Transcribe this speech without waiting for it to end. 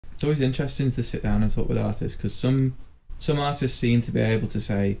It's always interesting to sit down and talk with artists, because some artists seem to be able to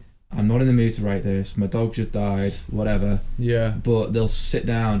say, I'm not in the mood to write this, my dog just died, whatever. Yeah. But they'll sit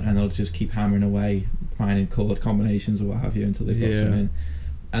down and they'll just keep hammering away, finding chord combinations or what have you until they've got something.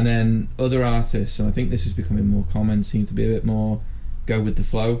 And then other artists, and I think this is becoming more common, seem to be a bit more go with the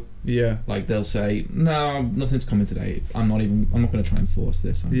flow. Yeah. Like they'll say, no, nothing's coming today. I'm not going to try and force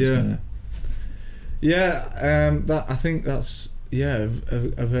this. I'm just gonna... Yeah. I think that's a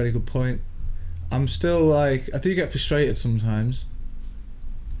very good point. I'm still like, I do get frustrated sometimes.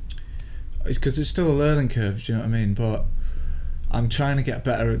 It's because it's still a learning curve, do you know what I mean? But I'm trying to get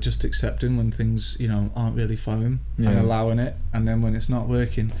better at just accepting when things, aren't really flowing and allowing it. And then when it's not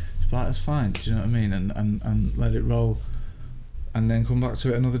working, it's like, that's fine, do you know what I mean? And let it roll. And then come back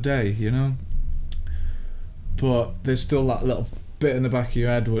to it another day, But there's still that little bit in the back of your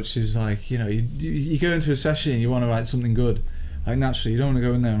head which is like, you go into a session and you want to write something good. Like naturally, you don't want to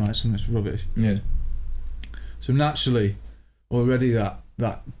go in there and write something that's rubbish. Yeah. So naturally, already that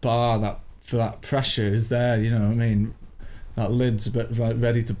bar, that pressure is there, you know what I mean? That lid's a bit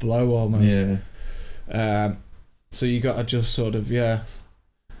ready to blow almost. Yeah. So you got to just sort of,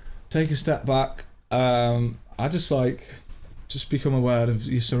 take a step back. I just become aware of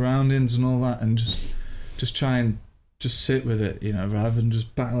your surroundings and all that, and just try and just sit with it, rather than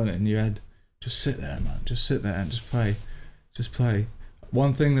just battling it in your head. Just sit there, man. Just sit there and just play. Just play.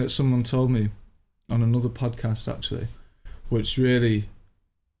 One thing that someone told me on another podcast, actually, which really,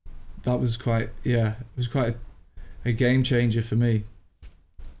 that was quite, it was quite a game changer for me.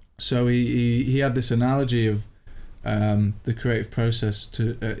 So he had this analogy of the creative process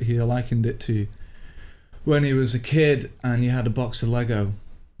to, he likened it to when he was a kid and you had a box of Lego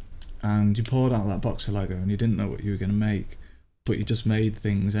and you poured out that box of Lego and you didn't know what you were going to make, but you just made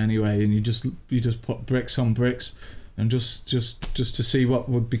things anyway, and you just put bricks on bricks and just to see what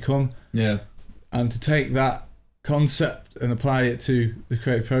would become. Yeah. And to take that concept and apply it to the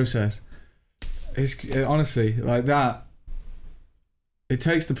creative process, it's honestly like that. It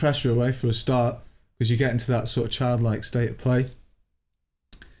takes the pressure away for a start, because you get into that sort of childlike state of play,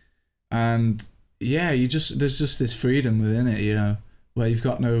 and there's just this freedom within it, where you've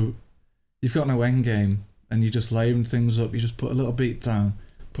got no end game, and you're just layering things up. You just put a little beat down,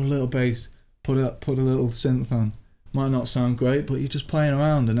 put a little bass, put a little synth on. Might not sound great, but you're just playing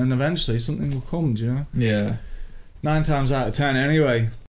around, and then eventually something will come. Do you know? Yeah. 9 times out of 10, anyway.